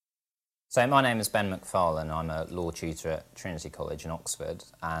So my name is Ben McFarlane. I'm a law tutor at Trinity College in Oxford,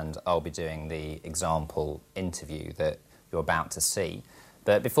 and I'll be doing the example interview that you're about to see.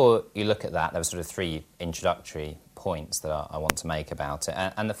 But before you look at that, there are sort of three introductory points that I want to make about it.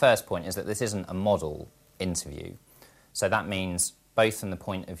 And the first point is that this isn't a model interview. So that means both from the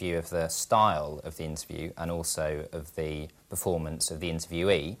point of view of the style of the interview and also of the performance of the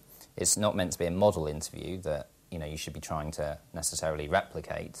interviewee, it's not meant to be a model interview that you should be trying to necessarily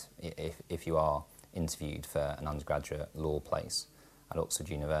replicate if you are interviewed for an undergraduate law place at Oxford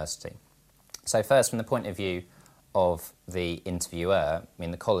University. So first, from the point of view of the interviewer,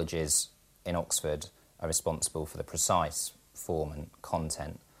 the colleges in Oxford are responsible for the precise form and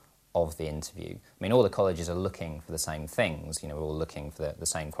content of the interview. All the colleges are looking for the same things, we're all looking for the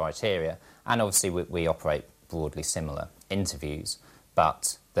same criteria, and obviously we operate broadly similar interviews,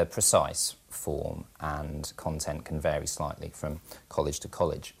 but the precise form and content can vary slightly from college to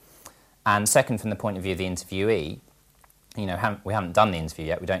college. And second, from the point of view of the interviewee, we haven't done the interview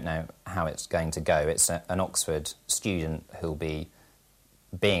yet, we don't know how it's going to go. It's an Oxford student who'll be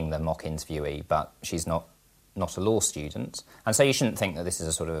being the mock interviewee, but she's not a law student. And so you shouldn't think that this is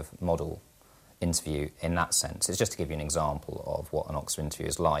a sort of model interview in that sense. It's just to give you an example of what an Oxford interview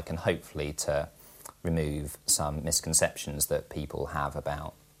is like, and hopefully to remove some misconceptions that people have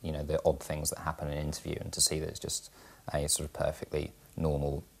about the odd things that happen in an interview, and to see that it's just a sort of perfectly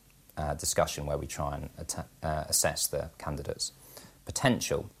normal discussion where we try and assess the candidate's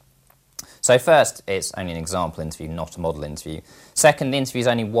potential. So first, it's only an example interview, not a model interview. Second, the interview is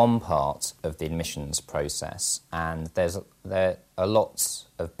only one part of the admissions process, and there are lots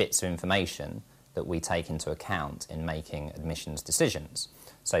of bits of information that we take into account in making admissions decisions.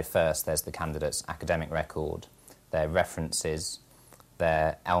 So first, there's the candidate's academic record, their references,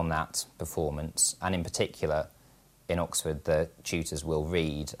 their LNAT performance, and in particular, in Oxford, the tutors will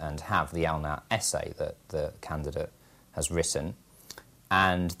read and have the LNAT essay that the candidate has written.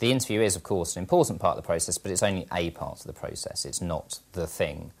 And the interview is, of course, an important part of the process, but it's only a part of the process. It's not the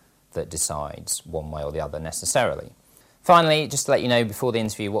thing that decides one way or the other necessarily. Finally, just to let you know before the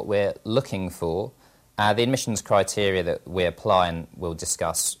interview what we're looking for, the admissions criteria that we apply and we'll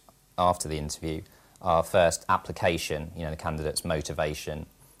discuss after the interview are first application, the candidate's motivation,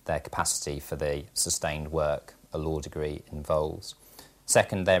 their capacity for the sustained work a law degree involves.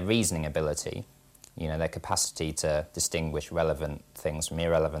 Second, their reasoning ability, their capacity to distinguish relevant things from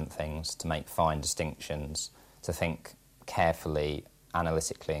irrelevant things, to make fine distinctions, to think carefully,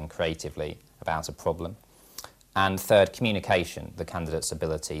 analytically and creatively about a problem. And third, communication, the candidate's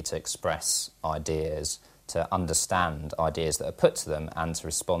ability to express ideas, to understand ideas that are put to them and to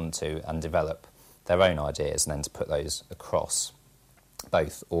respond to and develop their own ideas, and then to put those across,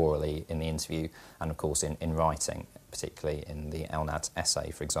 both orally in the interview and, of course, in writing, particularly in the LNAT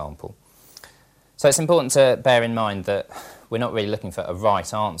essay, for example. So it's important to bear in mind that we're not really looking for a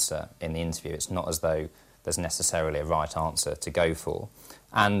right answer in the interview. It's not as though there's necessarily a right answer to go for.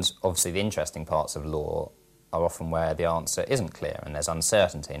 And obviously the interesting parts of law are often where the answer isn't clear and there's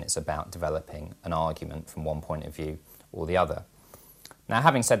uncertainty, and it's about developing an argument from one point of view or the other. Now,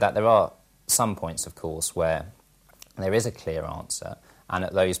 having said that, there are some points, of course, where there is a clear answer, and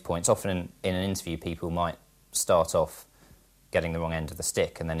at those points, often in an interview, people might start off getting the wrong end of the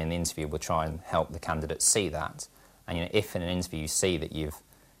stick, and then in the interview we'll try and help the candidate see that. And if in an interview you see that you've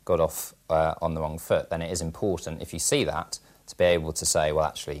got off on the wrong foot, then it is important, if you see that, to be able to say, well,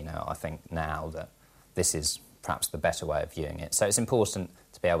 actually, I think now that this is perhaps the better way of viewing it. So it's important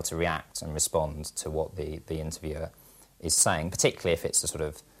to be able to react and respond to what the interviewer is saying, particularly if it's a sort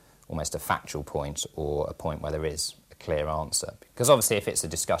of almost a factual point or a point where there is a clear answer. Because obviously if it's a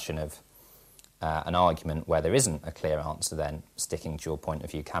discussion of an argument where there isn't a clear answer, then sticking to your point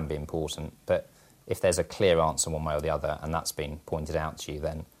of view can be important. But if there's a clear answer one way or the other, and that's been pointed out to you,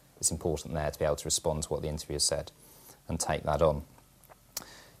 then it's important there to be able to respond to what the interviewer said and take that on.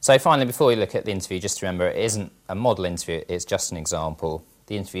 So finally, before we look at the interview, just to remember, it isn't a model interview, it's just an example.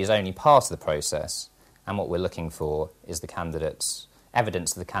 The interview is only part of the process, and what we're looking for is the candidate's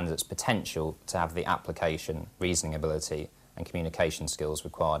evidence of the candidate's potential to have the application, reasoning ability and communication skills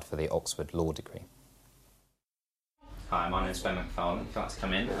required for the Oxford Law degree. Hi, my name's Ben McFarlane. If you'd like to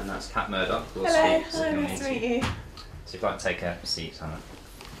come in, and that's Kat Murdoch. Hello, nice to meet you. So if you'd like to take a seat, Hannah.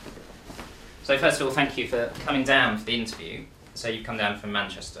 So first of all, thank you for coming down for the interview. So you've come down from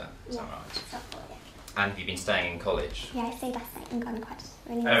Manchester, is that right? Yeah. And have you been staying in college? Yeah, I stayed last night in Conquest.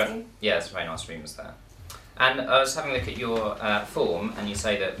 Really nice room. Yeah, it's a very nice room, was there. And I was having a look at your form, and you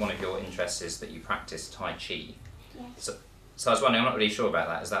say that one of your interests is that you practice Tai Chi. Yeah. So I was wondering, I'm not really sure about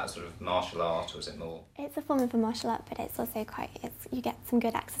that. Is that sort of martial art or is it more? It's a form of a martial art, but it's also you get some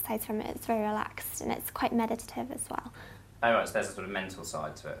good exercise from it. It's very relaxed and it's quite meditative as well. Oh right, so there's a sort of mental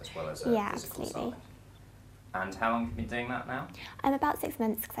side to it as well as a physical absolutely. side. And how long have you been doing that now? I'm about 6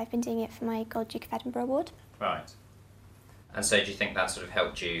 months because I've been doing it for my Gold Duke of Edinburgh Award. Right. And so do you think that sort of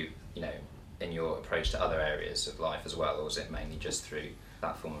helped you, in your approach to other areas of life as well, or was it mainly just through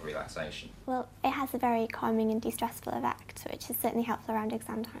that form of relaxation? Well, it has a very calming and de-stressful effect, which is certainly helpful around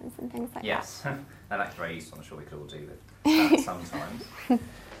exam times and things like that. Yes, and that's very useful. I'm sure we could all do with that sometimes.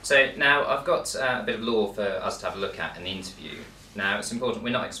 So now I've got a bit of law for us to have a look at in the interview. Now it's important,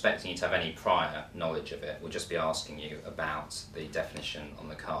 we're not expecting you to have any prior knowledge of it, we'll just be asking you about the definition on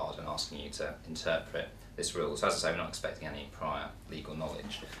the card and asking you to interpret this rule. So as I say, we're not expecting any prior legal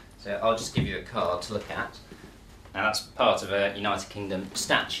knowledge. So I'll just give you a card to look at. Now that's part of a United Kingdom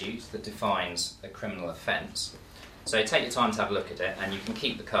statute that defines a criminal offence. So take your time to have a look at it, and you can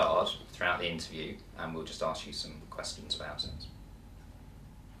keep the card throughout the interview and we'll just ask you some questions about it.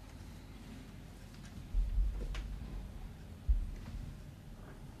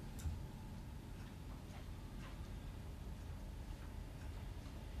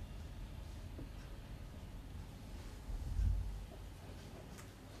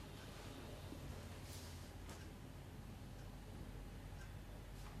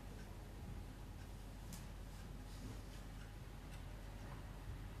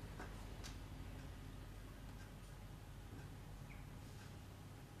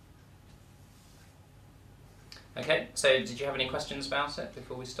 Okay, so did you have any questions about it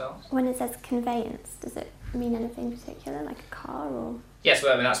before we start? When it says conveyance, does it mean anything particular, like a car or...? Yes,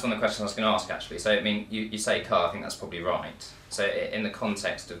 well, that's one of the questions I was going to ask actually. So, you say car, I think that's probably right. So, in the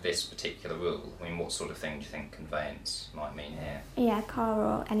context of this particular rule, what sort of thing do you think conveyance might mean here? Yeah, car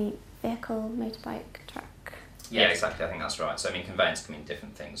or any vehicle, motorbike, truck. Yeah, exactly, I think that's right. So, conveyance can mean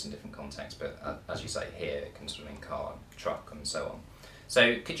different things in different contexts, but as you say here, it can sort of mean car, truck, and so on.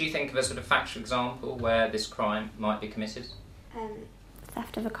 So, could you think of a sort of factual example where this crime might be committed?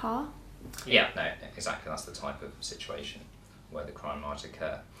 Theft of a car. Yeah, no, exactly, that's the type of situation where the crime might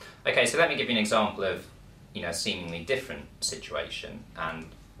occur. Okay, so let me give you an example of, a seemingly different situation, and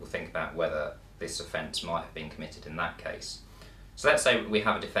we'll think about whether this offence might have been committed in that case. So let's say we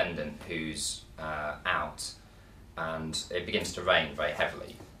have a defendant who's out, and it begins to rain very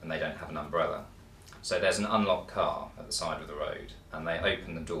heavily, and they don't have an umbrella. So there's an unlocked car at the side of the road, and they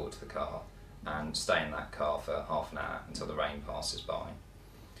open the door to the car and stay in that car for half an hour until the rain passes by.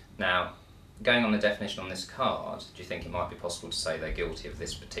 Now, going on the definition on this card, do you think it might be possible to say they're guilty of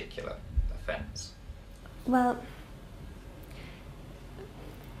this particular offence? Well,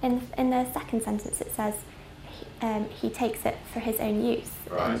 in the second sentence it says he takes it for his own use.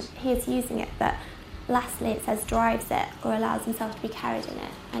 Right. And he is using it, but lastly it says drives it or allows himself to be carried in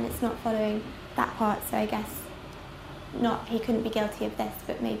it, and it's not following that part, so I guess he couldn't be guilty of this,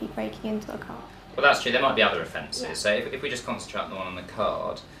 but maybe breaking into a car. Well, that's true. There might be other offences. Yeah. So if we just concentrate on the one on the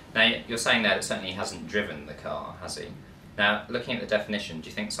card, now you're saying there that certainly he hasn't driven the car, has he? Now, looking at the definition, do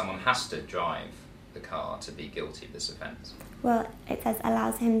you think someone has to drive the car to be guilty of this offence? Well, it says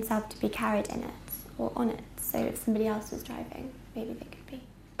allows himself to be carried in it or on it, so if somebody else was driving, maybe they could be.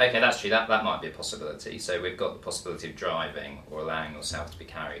 Okay, that's true. That might be a possibility. So we've got the possibility of driving or allowing yourself to be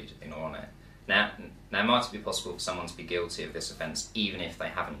carried in or on it. Now, might it be possible for someone to be guilty of this offence even if they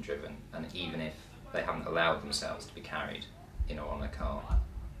haven't driven and even if they haven't allowed themselves to be carried in or on a car?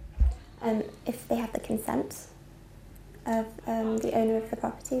 If they have the consent of the owner of the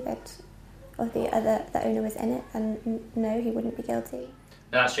property, or the owner was in it, then no, he wouldn't be guilty.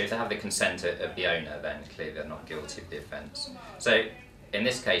 No, that's true. If they have the consent of the owner, then clearly they're not guilty of the offence. So, in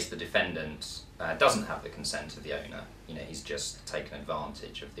this case, the defendant doesn't have the consent of the owner. He's just taken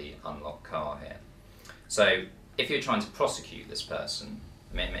advantage of the unlocked car here. So, if you're trying to prosecute this person,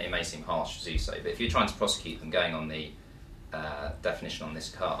 it may seem harsh as you say, but if you're trying to prosecute them going on the definition on this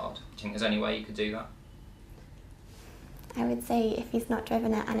card, do you think there's any way you could do that? I would say if he's not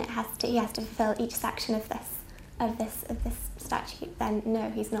driven it and he has to fulfil each section of this statute, then no,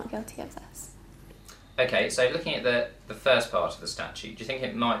 he's not guilty of this. Okay, so looking at the first part of the statute, do you think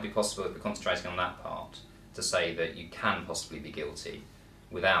it might be possible, if we're concentrating on that part, to say that you can possibly be guilty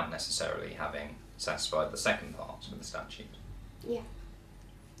without necessarily having satisfied the second part of the statute? Yeah.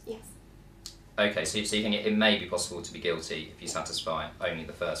 Yes. Okay, so you think it may be possible to be guilty if you satisfy only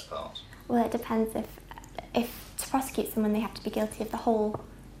the first part? Well, it depends if to prosecute someone they have to be guilty of the whole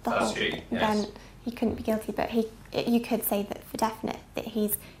That's true, yes. Then he couldn't be guilty, but you could say that for definite that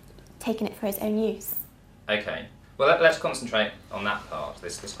he's taken it for his own use. Okay, well let's concentrate on that part,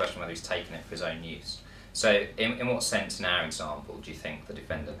 this question whether he's taken it for his own use. So in what sense in our example do you think the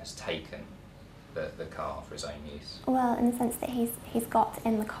defendant has taken the car for his own use? Well, in the sense that he's got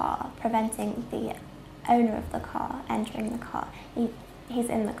in the car, preventing the owner of the car entering the car. He's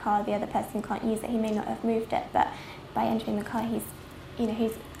in the car, the other person can't use it. He may not have moved it, but by entering the car,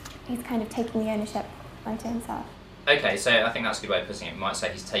 he's kind of taking the ownership onto himself. Okay, so I think that's a good way of putting it. You might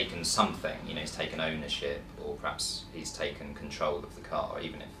say he's taken something, he's taken ownership, or perhaps he's taken control of the car,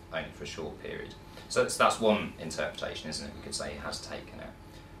 even if only for a short period. So that's one interpretation, isn't it? We could say he has taken it.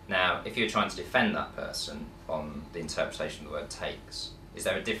 Now, if you're trying to defend that person on the interpretation of the word takes, is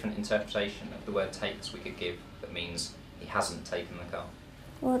there a different interpretation of the word takes we could give that means he hasn't taken the car?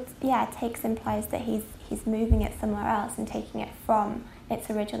 Well, yeah, takes implies that he's moving it somewhere else and taking it from its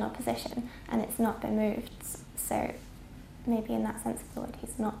original position, and it's not been moved. So maybe in that sense of the word,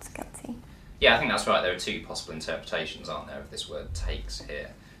 he's not guilty. Yeah, I think that's right. There are two possible interpretations, aren't there, of this word takes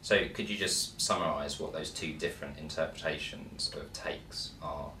here. So could you just summarise what those two different interpretations of takes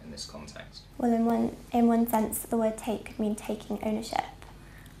are in this context? Well, in one sense, the word take could mean taking ownership,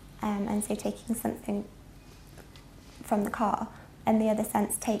 and so taking something from the car. And the other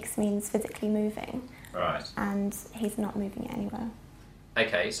sense, takes means physically moving. Right. And he's not moving it anywhere.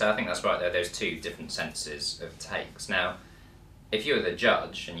 Okay, so I think that's right there. There's two different senses of takes. Now, if you were the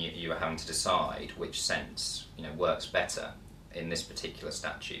judge and you were having to decide which sense works better in this particular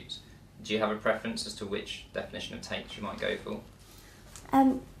statute, do you have a preference as to which definition of takes you might go for?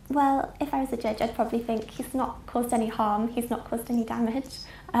 Well, if I was a judge, I'd probably think he's not caused any harm, he's not caused any damage.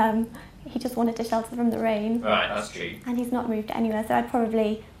 He just wanted to shelter from the rain. Right, that's true. And he's not moved anywhere, so I'd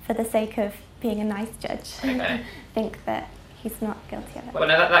probably, for the sake of being a nice judge, think that he's not guilty of it. Well,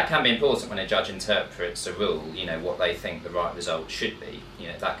 now that can be important when a judge interprets a rule, what they think the right result should be.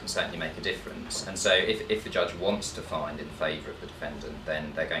 That can certainly make a difference. And so if the judge wants to find in favour of the defendant,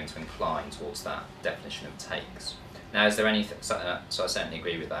 then they're going to incline towards that definition of takes. Now, is there anything, so I certainly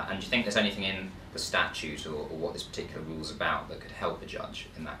agree with that, and do you think there's anything in the statute or what this particular rule is about that could help a judge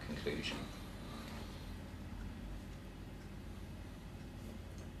in that conclusion?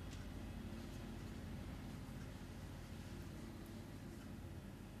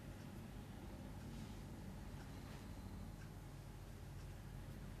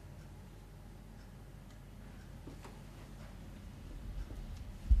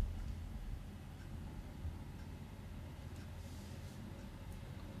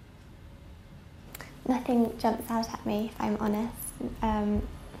 Nothing jumps out at me, if I'm honest.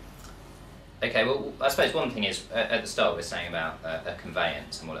 Okay, well, I suppose one thing is, at the start we were saying about a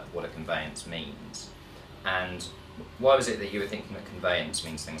conveyance and what a conveyance means. And why was it that you were thinking that conveyance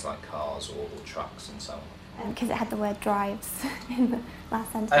means things like cars or trucks and so on? Because it had the word drives in the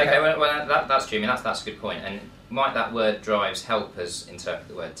last sentence. Okay, well that's true. I mean, that's a good point. And might that word drives help us interpret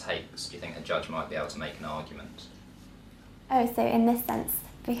the word takes? Do you think a judge might be able to make an argument? Oh, so in this sense,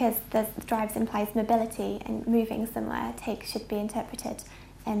 because the drives implies mobility and moving somewhere, take should be interpreted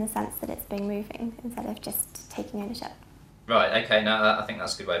in the sense that it's being moving instead of just taking ownership. Right, okay, no, I think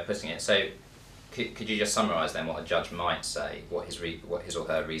that's a good way of putting it. So could you just summarise then what a judge might say, what his or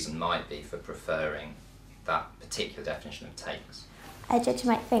her reason might be for preferring that particular definition of takes? A judge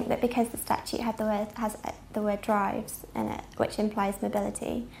might think that because the statute has the word drives in it, which implies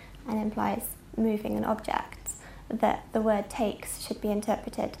mobility and implies moving an object, that the word takes should be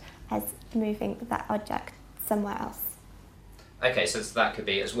interpreted as moving that object somewhere else. Okay, so that could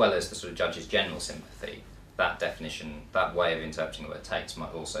be, as well as the sort of judge's general sympathy, that definition, that way of interpreting the word takes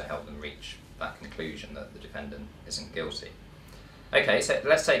might also help them reach that conclusion that the defendant isn't guilty. Okay, so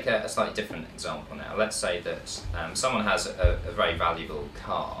let's take a slightly different example now. Let's say that someone has a very valuable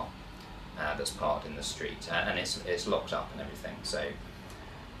car that's parked in the street, and it's locked up and everything, so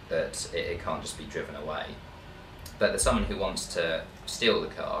that it can't just be driven away. But there's someone who wants to steal the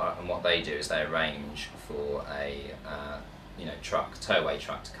car, and what they do is they arrange for a towaway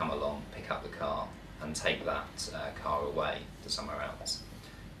truck to come along, pick up the car, and take that car away to somewhere else.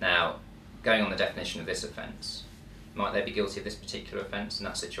 Now, going on the definition of this offence, might they be guilty of this particular offence in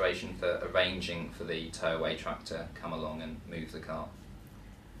that situation for arranging for the towaway truck to come along and move the car?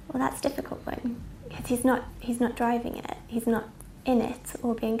 Well, that's a difficult one, because he's not driving it, he's not in it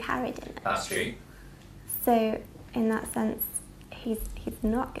or being carried in it. That's true. So, in that sense, he's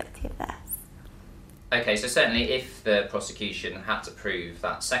not guilty of this. Okay, so certainly if the prosecution had to prove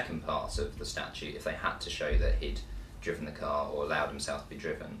that second part of the statute, if they had to show that he'd driven the car or allowed himself to be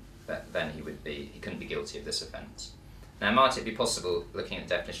driven, then he couldn't be guilty of this offence. Now, might it be possible, looking at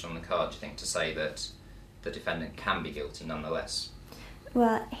the definition on the card, do you think, to say that the defendant can be guilty nonetheless?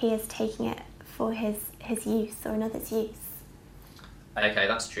 Well, he is taking it for his use or another's use. Okay,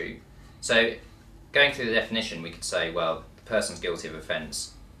 that's true. So going through the definition, we could say, well, the person's guilty of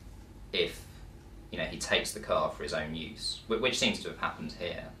offence if, he takes the car for his own use, which seems to have happened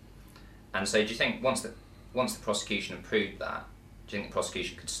here. And so do you think once the prosecution had proved that, do you think the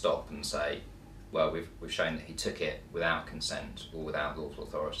prosecution could stop and say, well, we've shown that he took it without consent or without lawful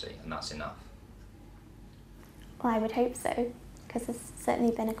authority, and that's enough? Well, I would hope so, because there's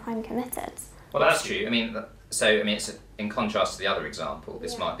certainly been a crime committed. Well, that's true. It's in contrast to the other example,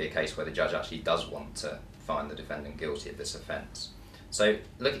 this might be a case where the judge actually does want to find the defendant guilty of this offence. So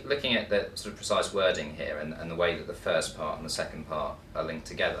looking at the sort of precise wording here and the way that the first part and the second part are linked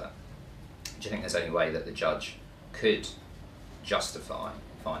together, do you think there's any way that the judge could justify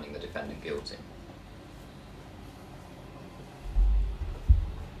finding the defendant guilty?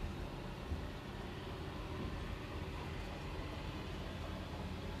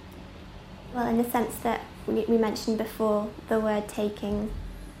 Well, in the sense that we mentioned before, the word taking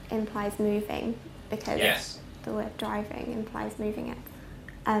implies moving, because the word driving implies moving it.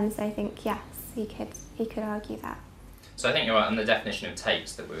 So I think, yes, he could argue that. So I think you're right, on the definition of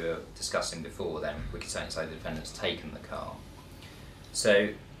takes that we were discussing before then, we could certainly say the defendant's taken the car. So,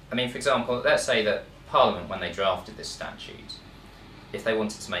 for example, let's say that Parliament, when they drafted this statute, if they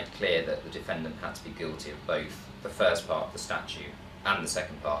wanted to make clear that the defendant had to be guilty of both the first part of the statute and the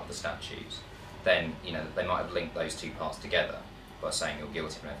second part of the statute, then they might have linked those two parts together by saying you're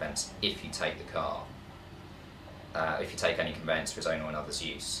guilty of an offence if you take the car, if you take any conveyance for his own or another's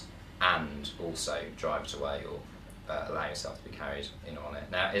use, and also drive it away or allow yourself to be carried in or on it.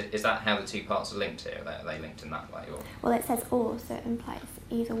 Now, is that how the two parts are linked here? Are they linked in that way? Or? Well, it says or, so it implies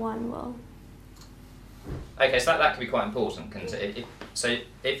either one will. Okay, so that could be quite important, couldn't it? So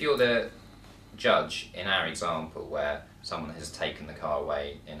if you're the judge in our example where someone has taken the car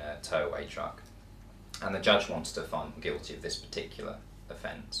away in a tow-away truck, and the judge wants to find them guilty of this particular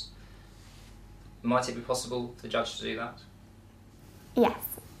offence, might it be possible for the judge to do that? Yes,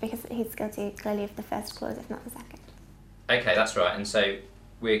 because he's guilty clearly of the first clause, if not the second. Okay, that's right. And so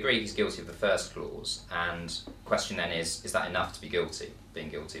we agree he's guilty of the first clause, and the question then is that enough to be guilty? Being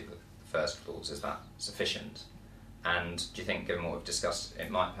guilty of the first clause, is that sufficient? And do you think, given what we've discussed, it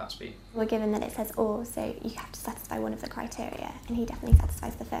might perhaps be? Well, given that it says or, so you have to satisfy one of the criteria, and he definitely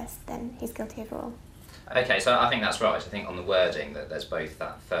satisfies the first, then he's guilty of all. Okay, so I think that's right. I think on the wording that there's both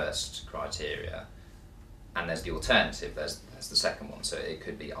that first criteria and there's the alternative, there's the second one, so it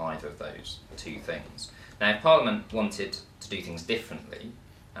could be either of those two things. Now, if Parliament wanted to do things differently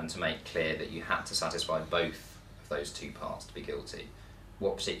and to make clear that you had to satisfy both of those two parts to be guilty,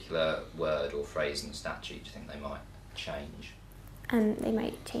 what particular word or phrase in the statute do you think they might change? They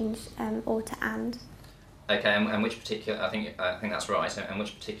might change or to and. Okay, and which particular? I think that's right. And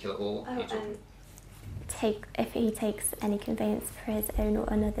which particular or? If he takes any conveyance for his own or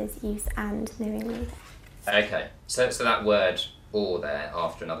another's use and knowingly. Okay, so that word or there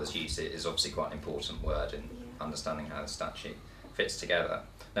after another's use is obviously quite an important word in understanding how the statute fits together.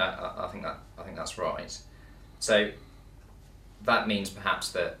 Now, I think that's right. So that means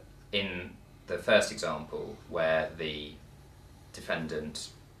perhaps that in the first example where the defendant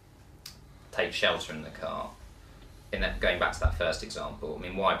takes shelter in the car, going back to that first example,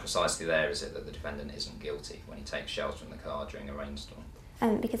 why precisely there is it that the defendant isn't guilty when he takes shelter in the car during a rainstorm?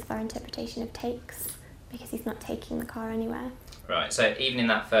 Because of our interpretation of takes, because he's not taking the car anywhere. Right, so even in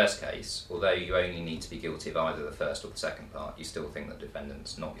that first case, although you only need to be guilty of either the first or the second part, you still think the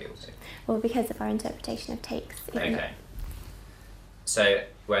defendant's not guilty? Well, because of our interpretation of takes. Okay. So,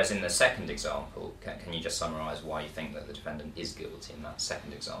 whereas in the second example, can you just summarise why you think that the defendant is guilty in that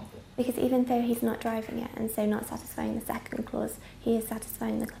second example? Because even though he's not driving it, and so not satisfying the second clause, he is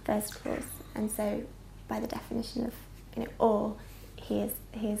satisfying the first clause, and so by the definition of or, he is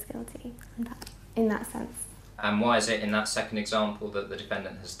guilty in that sense. And why is it in that second example that the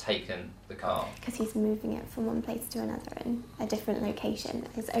defendant has taken the car? Because he's moving it from one place to another in a different location,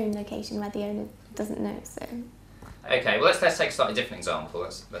 his own location where the owner doesn't know. So. Okay, well let's take a slightly different example.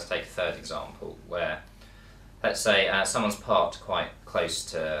 Let's take a third example where, let's say, someone's parked quite close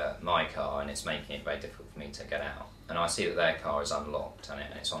to my car and it's making it very difficult for me to get out. And I see that their car is unlocked and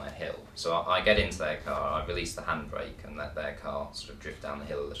it's on a hill. So I get into their car, I release the handbrake and let their car sort of drift down the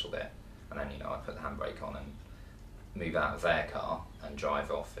hill a little bit. And then, I put the handbrake on and move out of their car and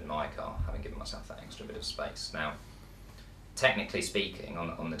drive off in my car, having given myself that extra bit of space. Now, technically speaking,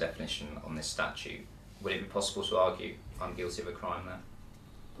 on the definition on this statute, would it be possible to argue I'm guilty of a crime there?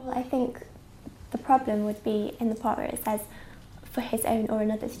 Well, I think the problem would be in the part where it says for his own or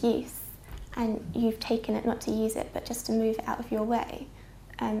another's use, and you've taken it not to use it but just to move it out of your way.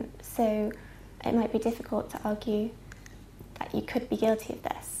 So it might be difficult to argue that you could be guilty of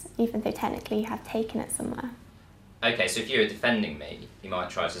this even though technically you have taken it somewhere. Okay, so if you were defending me, you might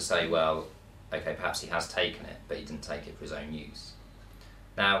try to say, well, okay, perhaps he has taken it, but he didn't take it for his own use.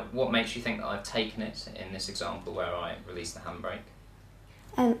 Now, what makes you think that I've taken it in this example where I released the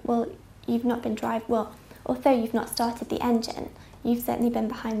handbrake? Well, you've not been although you've not started the engine, you've certainly been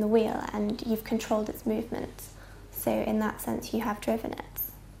behind the wheel and you've controlled its movement. So in that sense, you have driven it.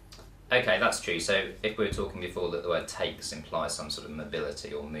 Okay, that's true. So if we were talking before that the word takes implies some sort of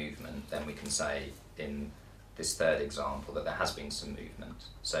mobility or movement, then we can say in this third example that there has been some movement.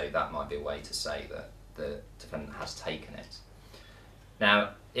 So that might be a way to say that the defendant has taken it.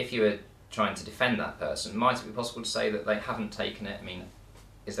 Now, if you were trying to defend that person, might it be possible to say that they haven't taken it? I mean,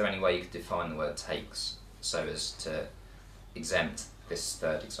 is there any way you could define the word takes so as to exempt this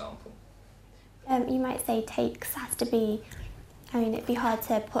third example? You might say takes has to be, it'd be hard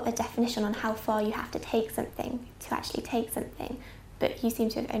to put a definition on how far you have to take something to actually take something, but you seem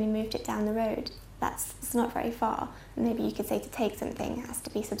to have only moved it down the road. It's not very far. Maybe you could say to take something has to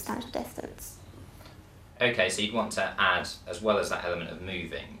be substantial distance. Okay, so you'd want to add, as well as that element of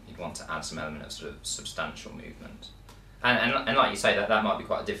moving, you'd want to add some element of sort of substantial movement. And like you say, that might be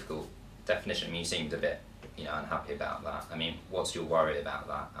quite a difficult definition. I mean, you seemed a bit, unhappy about that. I mean, what's your worry about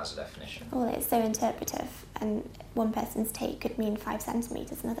that as a definition? Well, it's so interpretive, and one person's take could mean 5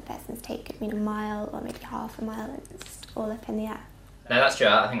 centimetres, another person's take could mean a mile or maybe half a mile. It's just all up in the air. No, that's true.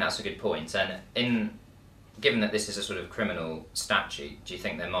 I think that's a good point. And given that this is a sort of criminal statute, do you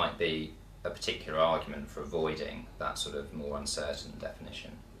think there might be a particular argument for avoiding that sort of more uncertain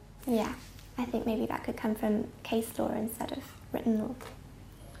definition? Yeah, I think maybe that could come from case law instead of written law.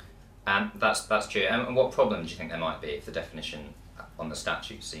 That's true. And what problem do you think there might be if the definition on the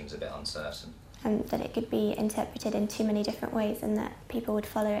statute seems a bit uncertain? That it could be interpreted in too many different ways and that people would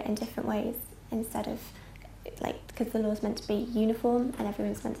follow it in different ways instead of, because the law's meant to be uniform and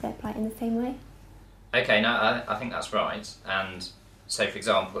everyone's meant to apply it in the same way. Okay, no, I think that's right. And so, for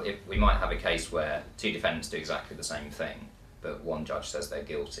example, if we might have a case where two defendants do exactly the same thing, but one judge says they're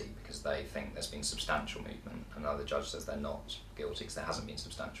guilty because they think there's been substantial movement, and another judge says they're not guilty because there hasn't been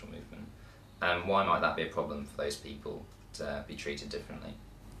substantial movement. Why might that be a problem for those people to be treated differently?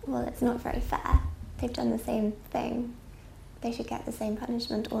 Well, it's not very fair. They've done the same thing. They should get the same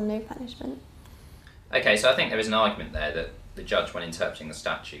punishment or no punishment. Okay, so I think there is an argument there that the judge, when interpreting the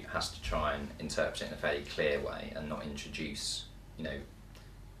statute, has to try and interpret it in a fairly clear way and not introduce,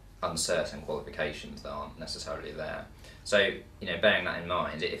 uncertain qualifications that aren't necessarily there. So, bearing that in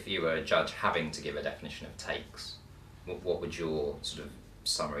mind, if you were a judge having to give a definition of takes, what would your sort of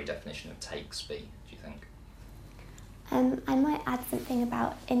summary definition of takes be, do you think? I might add something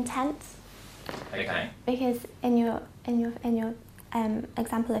about intent. Okay. Because in your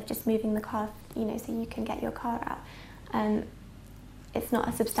example of just moving the car, so you can get your car out, it's not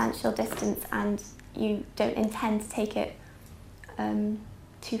a substantial distance, and you don't intend to take it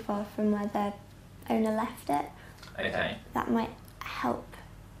too far from where the owner left it. Okay. That might help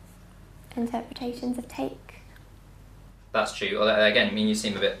interpretations of take. That's true. Well, again, you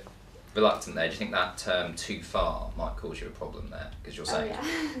seem a bit reluctant there. Do you think that term "too far" might cause you a problem there? Because you're saying.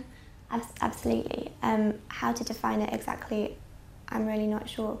 Oh, yeah. Absolutely. How to define it exactly, I'm really not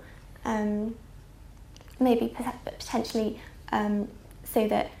sure. Maybe potentially so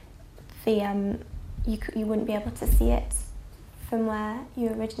that you wouldn't be able to see it from where you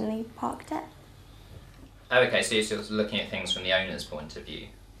originally parked it. Okay, so you're sort of looking at things from the owner's point of view.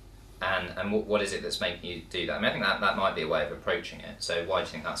 And what is it that's making you do that? I think that might be a way of approaching it. So why do you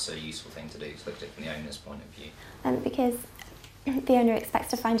think that's a useful thing to do, to look at it from the owner's point of view? Because the owner expects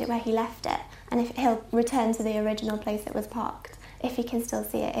to find it where he left it, and if he'll return to the original place it was parked. If he can still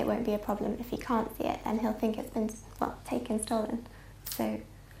see it, it won't be a problem. If he can't see it, then he'll think it's been taken, stolen. So.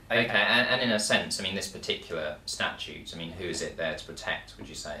 Okay, and in a sense, this particular statute, who is it there to protect, would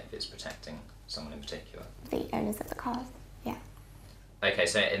you say, if it's protecting someone in particular? The owners of the cars, yeah. Okay,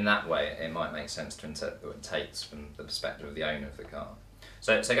 so in that way, it might make sense to interpret what it takes from the perspective of the owner of the car.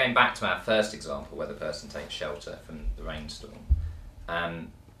 So going back to our first example, where the person takes shelter from the rainstorm,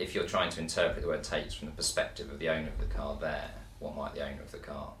 if you're trying to interpret the word takes from the perspective of the owner of the car there, what might the owner of the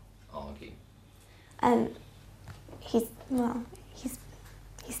car argue? He's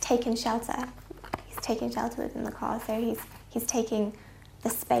taken shelter. He's taking shelter within the car, so he's taking the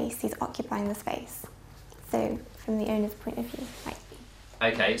space. He's occupying the space. So from the owner's point of view, might be.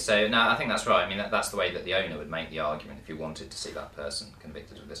 Okay, so no, I think that's right. That's the way that the owner would make the argument if you wanted to see that person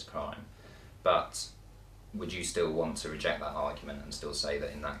convicted of this crime. But would you still want to reject that argument and still say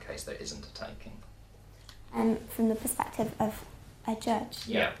that in that case there isn't a taking? From the perspective of a judge,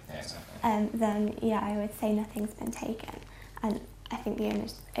 yeah, exactly. then I would say nothing's been taken, and I think the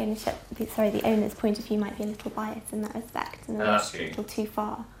owner's point of view might be a little biased in that respect, and that's a true. little too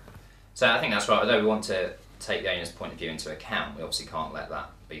far. So I think that's right. Although we want to take the owner's point of view into account, we obviously can't let that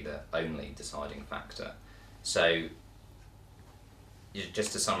be the only deciding factor. So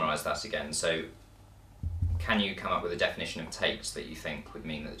just to summarise that again, so can you come up with a definition of takes that you think would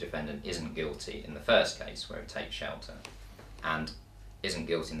mean that the defendant isn't guilty in the first case where he takes shelter, and isn't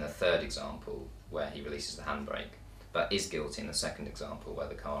guilty in the third example where he releases the handbrake, but is guilty in the second example where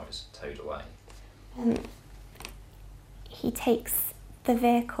the car is towed away? He takes the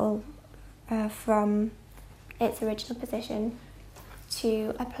vehicle from its original position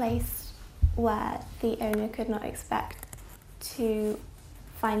to a place where the owner could not expect to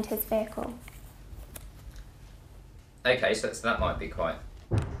find his vehicle. Okay, so that might be quite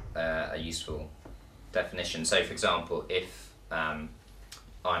a useful definition. So, for example, if I'm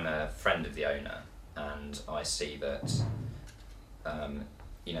a friend of the owner and I see that,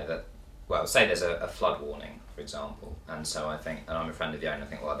 say there's a flood warning, for example, and so I think, and I'm a friend of the owner, I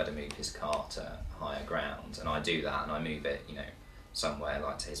think, well, I better move his car to higher ground, and I do that, and I move it, somewhere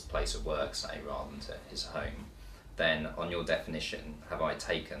like to his place of work, say, rather than to his home, then on your definition, have I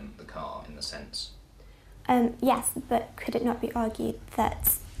taken the car in the sense? Yes, but could it not be argued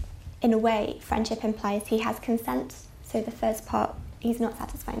that, in a way, friendship implies he has consent, so the first part, he's not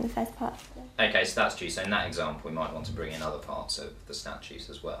satisfying the first part? Okay, so that's true. So in that example, we might want to bring in other parts of the statutes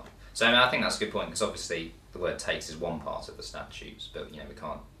as well. So I think that's a good point, because obviously the word takes is one part of the statutes, but we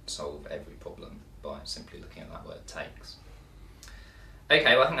can't solve every problem by simply looking at that word takes.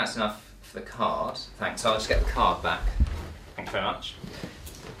 Okay, well I think that's enough for the card. Thanks. I'll just get the card back. Thank you very much.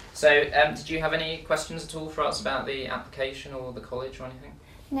 So did you have any questions at all for us about the application or the college or anything?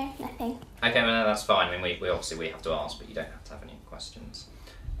 No, nothing. Okay, well no, that's fine. I mean, we obviously have to ask, but you don't have to have any questions.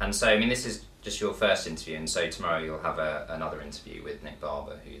 And so, I mean, this is just your first interview, and so tomorrow you'll have another interview with Nick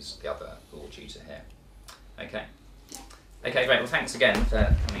Barber, who's the other law tutor here. Okay? Okay, great. Well, thanks again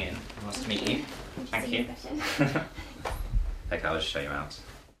for coming in. Nice to meet you. Thank you. Okay, I'll just show you out.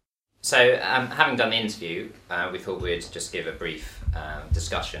 So, having done the interview, we thought we'd just give a brief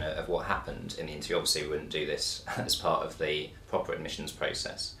discussion of what happened in the interview. Obviously, we wouldn't do this as part of the proper admissions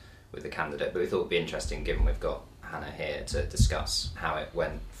process with the candidate, but we thought it would be interesting, given we've got Hannah here, to discuss how it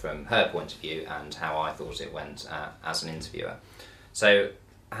went from her point of view and how I thought it went as an interviewer. So,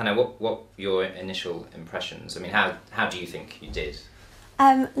 Hannah, what were your initial impressions? I mean, how do you think you did?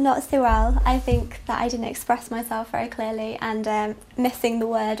 Not so well. I think that I didn't express myself very clearly, and missing the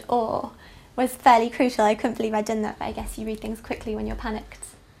word "or" was fairly crucial. I couldn't believe I'd done that, but I guess you read things quickly when you're panicked.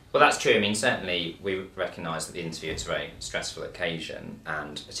 Well, that's true. I mean, certainly we recognise that the interview is a very stressful occasion,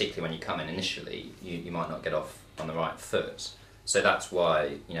 and particularly when you come in initially, you might not get off on the right foot. So that's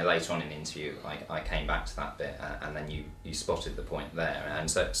why, later on in the interview, I came back to that bit, and then you spotted the point there.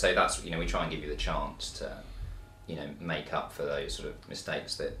 And so that's, we try and give you the chance to, make up for those sort of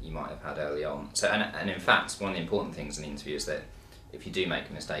mistakes that you might have had early on. So, and in fact, one of the important things in the interview is that if you do make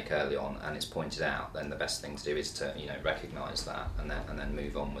a mistake early on and it's pointed out, then the best thing to do is to, recognise that and then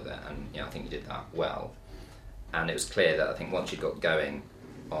move on with it. And, I think you did that well. And it was clear that I think once you got going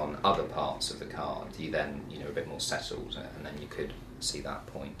on other parts of the card, you then, were a bit more settled, and then you could see that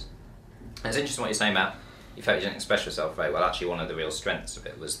point. And it's interesting what you're saying about you felt you didn't express yourself very well. Actually, one of the real strengths of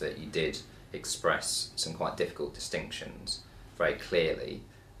it was that you did express some quite difficult distinctions very clearly,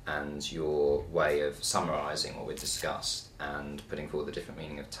 and your way of summarising what we discussed and putting forward the different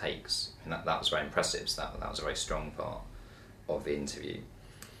meaning of takes, and that was very impressive. So that was a very strong part of the interview.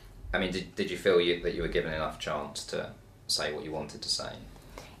 I mean, did you feel that you were given enough chance to say what you wanted to say?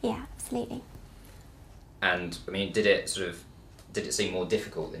 Yeah, absolutely. And I mean, did it seem more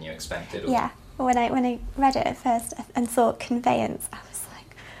difficult than you expected? Or? Yeah. When I read it at first and saw conveyance, I was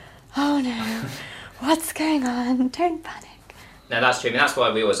like, oh no, what's going on? Don't panic. No, that's true. I mean, that's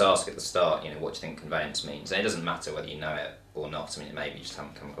why we always ask at the start, what do you think conveyance means? And it doesn't matter whether you know it or not. I mean, maybe you just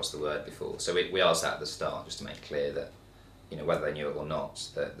haven't come across the word before. So we asked that at the start just to make clear that, whether they knew it or not,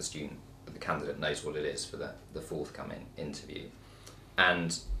 that the candidate knows what it is for the forthcoming interview.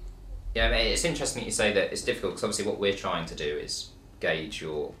 And it's interesting that you say that it's difficult, because obviously what we're trying to do is gauge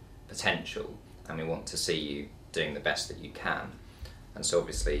your potential, and we want to see you doing the best that you can. And so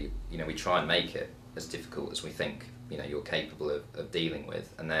obviously, we try and make it as difficult as we think, you're capable of dealing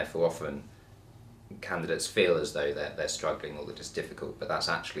with, and therefore often candidates feel as though they're struggling or that it's difficult, but that's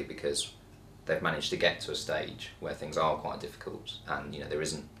actually because they've managed to get to a stage where things are quite difficult, and there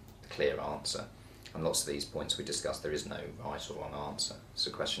isn't a clear answer. And lots of these points we discussed, there is no right or wrong answer. It's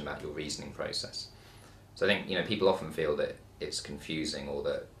a question about your reasoning process. So I think, people often feel that it's confusing or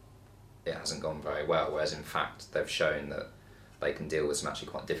that it hasn't gone very well, whereas in fact they've shown that they can deal with some actually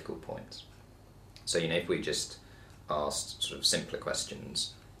quite difficult points. So, if we just asked sort of simpler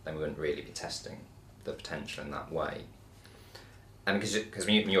questions, then we wouldn't really be testing the potential in that way. And because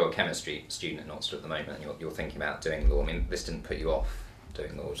when you're a chemistry student at Oxford at the moment, and you're thinking about doing law, this didn't put you off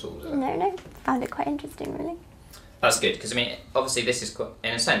doing law at all, did it? No, found it quite interesting, really. That's good, because obviously this is,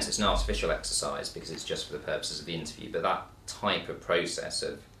 in a sense, it's an artificial exercise because it's just for the purposes of the interview, but that type of process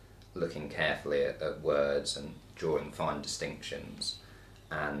of looking carefully at words and drawing fine distinctions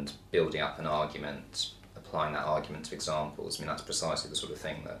and building up an argument, applying that argument to examples, that's precisely the sort of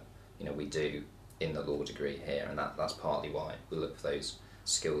thing that we do in the law degree here, and that's partly why we look for those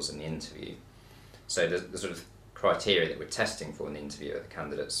skills in the interview. So the sort of criteria that we're testing for in the interview are the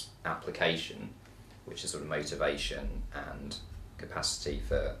candidate's application, which is sort of motivation and capacity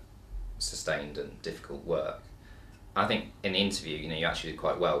for sustained and difficult work. I think in the interview, you actually did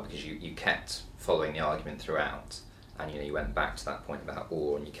quite well because you kept following the argument throughout, and you went back to that point about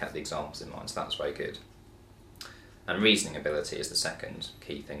or, and you kept the examples in mind, so that was very good. And reasoning ability is the second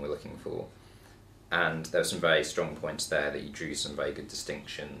key thing we're looking for. And there were some very strong points there that you drew some very good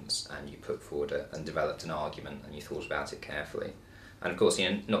distinctions, and you put forward and developed an argument, and you thought about it carefully. And of course,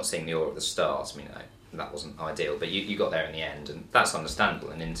 not seeing the or at the start, that wasn't ideal, but you got there in the end, and that's understandable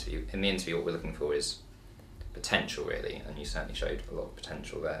in an interview. In the interview, what we're looking for is potential, really, and you certainly showed a lot of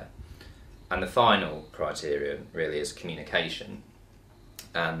potential there. And the final criterion, really, is communication,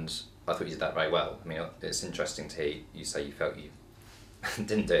 and I thought you did that very well. It's interesting to hear you say you felt you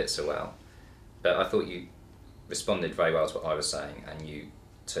didn't do it so well, but I thought you responded very well to what I was saying, and you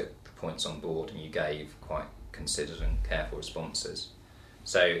took the points on board, and you gave quite considered and careful responses.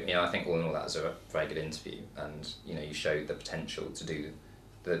 So, I think all in all that was a very good interview, and, you showed the potential to do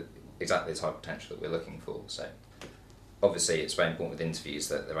exactly the type of potential that we're looking for. So, obviously, it's very important with interviews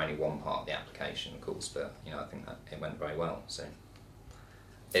that they're only one part of the application, of course, but, I think that it went very well. So,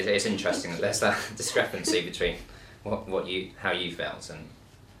 it's interesting that there's that discrepancy between how you felt and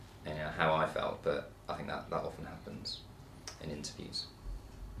how I felt, but I think that often happens in interviews.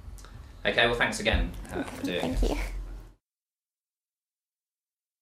 Okay, well, thanks again for doing it. Thank you.